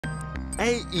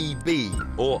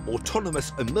AEB, or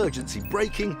Autonomous Emergency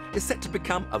Braking, is set to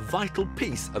become a vital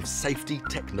piece of safety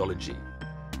technology.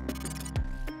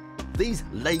 These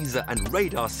laser and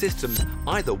radar systems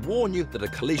either warn you that a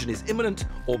collision is imminent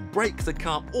or brake the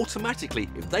car automatically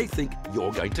if they think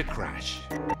you're going to crash.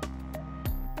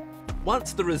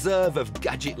 Once the reserve of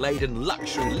gadget-laden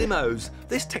luxury limos,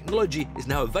 this technology is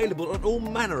now available on all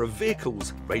manner of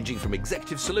vehicles, ranging from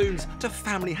executive saloons to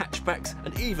family hatchbacks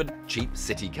and even cheap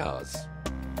city cars.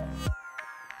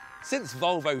 Since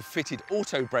Volvo fitted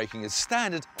auto braking as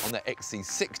standard on their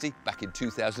XC60 back in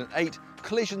 2008,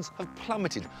 collisions have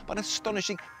plummeted by an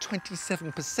astonishing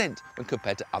 27% when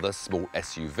compared to other small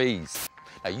SUVs.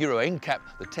 Now, Euro NCAP,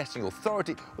 the testing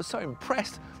authority, was so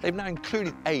impressed they've now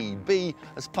included AEB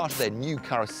as part of their new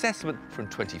car assessment from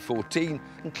 2014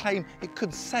 and claim it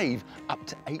could save up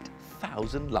to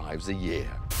 8,000 lives a year.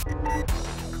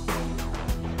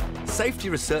 Safety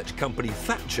research company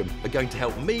Thatcham are going to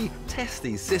help me test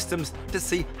these systems to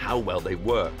see how well they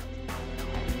work.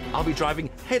 I'll be driving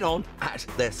head-on at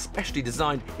their specially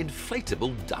designed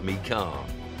inflatable dummy car.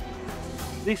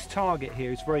 This target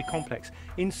here is very complex.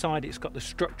 Inside it's got the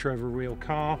structure of a real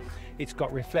car, it's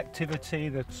got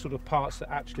reflectivity, the sort of parts that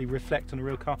actually reflect on a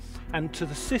real car, and to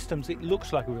the systems it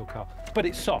looks like a real car, but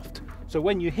it's soft. So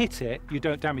when you hit it, you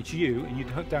don't damage you and you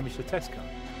don't damage the test car.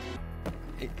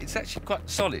 It's actually quite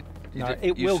solid.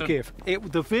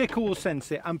 The vehicle will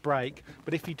sense it and brake,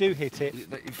 but if you do hit it,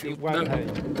 it won't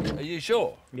hurt. Are you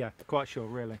sure? Yeah, quite sure,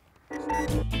 really.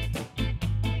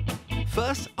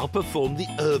 First, I'll perform the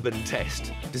urban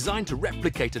test, designed to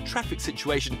replicate a traffic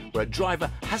situation where a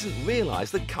driver hasn't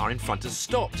realised the car in front has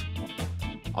stopped.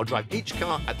 I'll drive each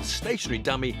car at the stationary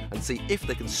dummy and see if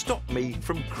they can stop me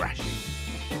from crashing.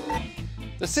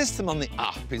 The system on the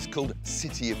up is called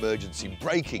City Emergency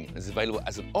Braking and is available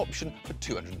as an option for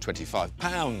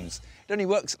 £225. It only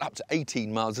works at up to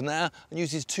 18 miles an hour and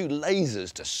uses two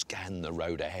lasers to scan the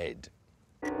road ahead.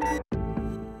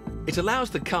 It allows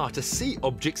the car to see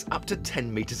objects up to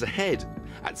 10 metres ahead.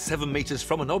 At 7 metres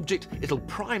from an object, it'll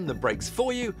prime the brakes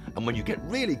for you, and when you get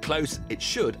really close, it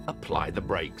should apply the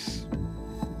brakes.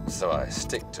 So I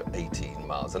stick to 18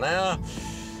 miles an hour.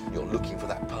 You're looking for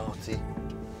that party.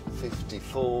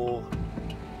 54,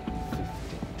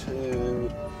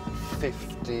 52,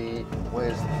 50,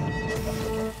 where's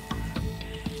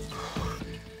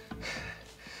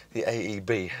the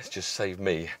AEB has just saved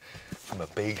me from a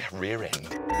big rear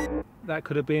end. That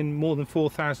could have been more than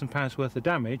 £4,000 worth of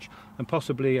damage and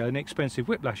possibly an expensive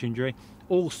whiplash injury,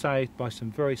 all saved by some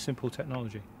very simple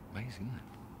technology. Amazing,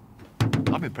 isn't it?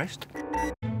 I'm impressed.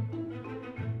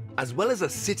 As well as a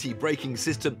city braking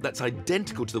system that's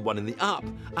identical to the one in the up,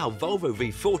 our Volvo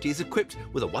V40 is equipped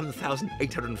with a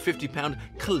 £1,850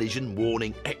 collision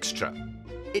warning extra.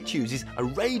 It uses a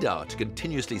radar to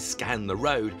continuously scan the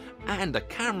road and a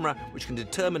camera which can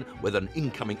determine whether an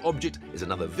incoming object is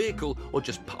another vehicle or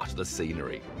just part of the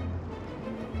scenery.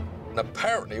 And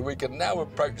apparently we can now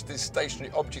approach this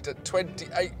stationary object at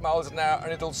 28 miles an hour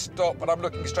and it'll stop, and I'm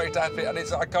looking straight at it and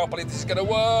I can't believe this is going to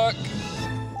work.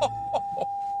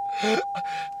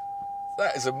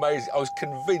 That is amazing. I was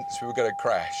convinced we were going to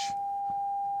crash.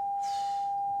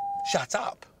 Shut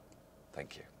up.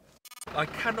 Thank you. I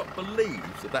cannot believe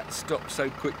that stopped so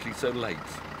quickly, so late.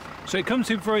 So it comes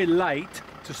in very late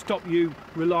to stop you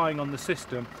relying on the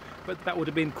system, but that would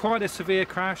have been quite a severe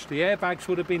crash. The airbags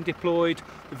would have been deployed,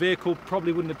 the vehicle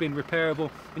probably wouldn't have been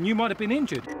repairable, and you might have been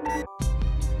injured.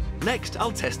 Next,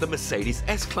 I'll test the Mercedes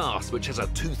S-Class, which has a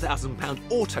 £2,000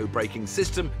 auto braking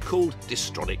system called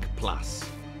Distronic Plus.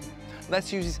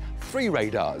 This uses 3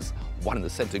 radars, one in the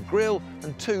centre grille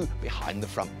and 2 behind the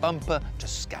front bumper to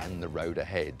scan the road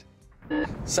ahead.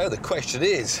 So the question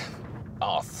is,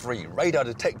 are 3 radar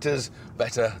detectors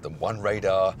better than 1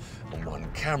 radar and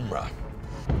 1 camera?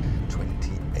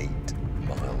 28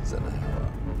 miles an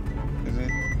hour. Is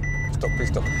it? Stop, please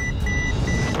stop.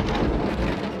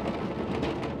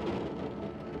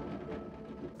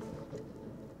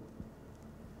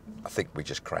 I think we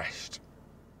just crashed.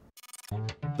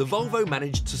 The Volvo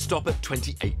managed to stop at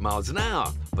 28 miles an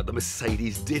hour, but the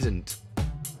Mercedes didn't.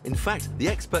 In fact, the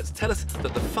experts tell us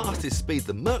that the fastest speed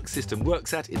the Merc system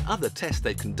works at in other tests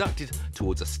they've conducted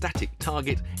towards a static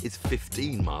target is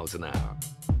 15 miles an hour.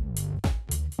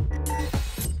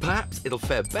 Perhaps it'll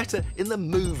fare better in the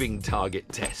moving target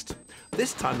test.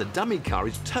 This time the dummy car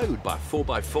is towed by a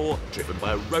 4x4 driven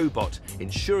by a robot,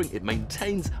 ensuring it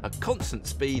maintains a constant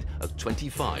speed of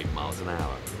 25 miles an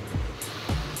hour.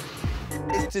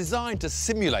 It's designed to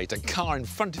simulate a car in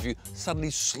front of you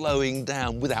suddenly slowing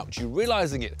down without you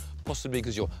realising it, possibly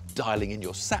because you're dialling in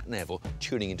your sat-nav or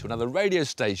tuning into another radio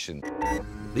station.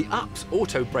 The UP's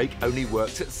auto brake only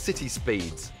works at city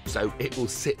speeds, so it will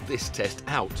sit this test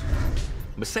out.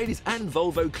 Mercedes and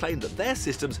Volvo claim that their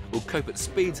systems will cope at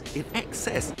speeds in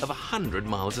excess of 100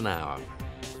 miles an hour.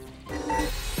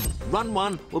 Run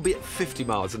 1 will be at 50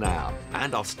 miles an hour,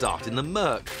 and I'll start in the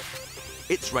Merc.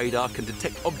 Its radar can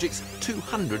detect objects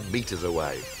 200 metres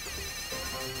away.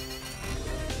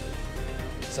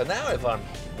 So now if I'm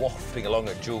wafting along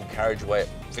a dual carriageway at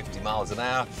 50 miles an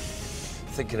hour,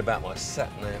 thinking about my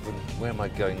sat-nav and where am I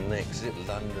going next? Is it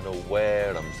London or where?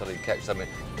 And I'm starting to catch something.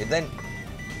 It then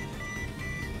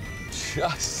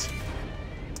just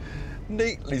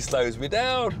neatly slows me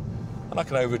down and I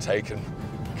can overtake and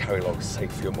carry along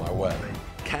safely on my way.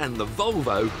 Can the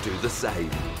Volvo do the same?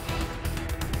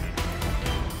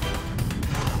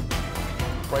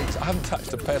 Brakes, I haven't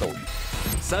touched the pedal.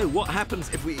 So what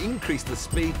happens if we increase the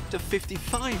speed to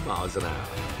 55 miles an hour?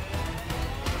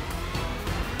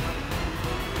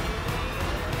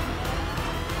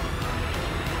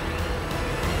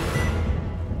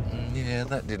 Yeah,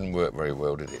 that didn't work very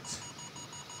well, did it?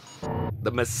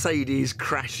 The Mercedes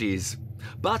crashes,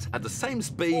 but at the same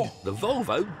speed, the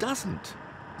Volvo doesn't.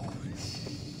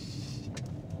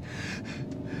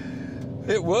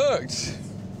 It worked.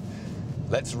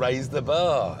 Let's raise the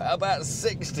bar. How about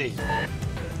 60?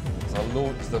 So I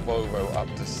launched the Volvo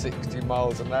up to 60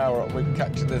 miles an hour. We're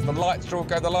catching this. The lights are all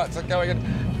going, the lights are going.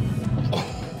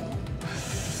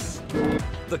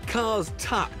 The cars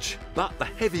touch, but the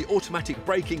heavy automatic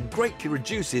braking greatly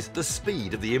reduces the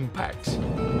speed of the impact.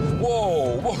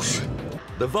 Whoa, whoosh.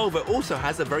 The Volvo also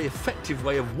has a very effective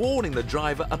way of warning the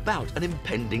driver about an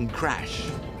impending crash.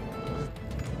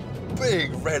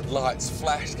 Big red lights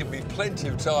flash, give me plenty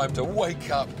of time to wake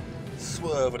up,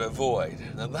 swerve and avoid.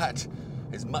 And that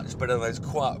is much better than those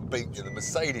quiet beats in the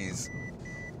Mercedes.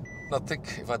 And I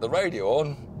think if I had the radio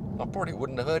on, I probably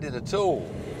wouldn't have heard it at all.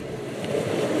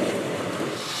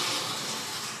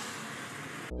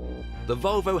 The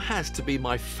Volvo has to be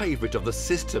my favourite of the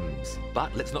systems,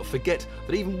 but let's not forget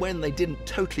that even when they didn't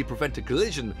totally prevent a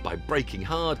collision by braking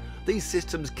hard, these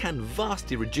systems can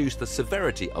vastly reduce the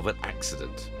severity of an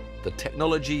accident. The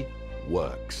technology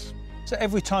works. So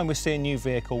every time we see a new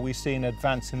vehicle, we see an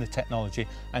advance in the technology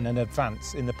and an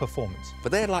advance in the performance.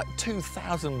 But they're like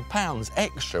 £2,000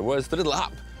 extra, whereas the little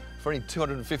up for only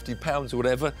 £250 or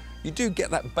whatever, you do get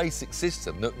that basic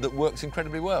system that works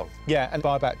incredibly well. Yeah, and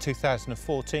by about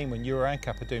 2014, when Euro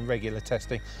NCAP are doing regular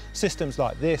testing, systems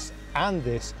like this and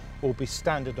this will be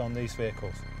standard on these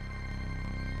vehicles.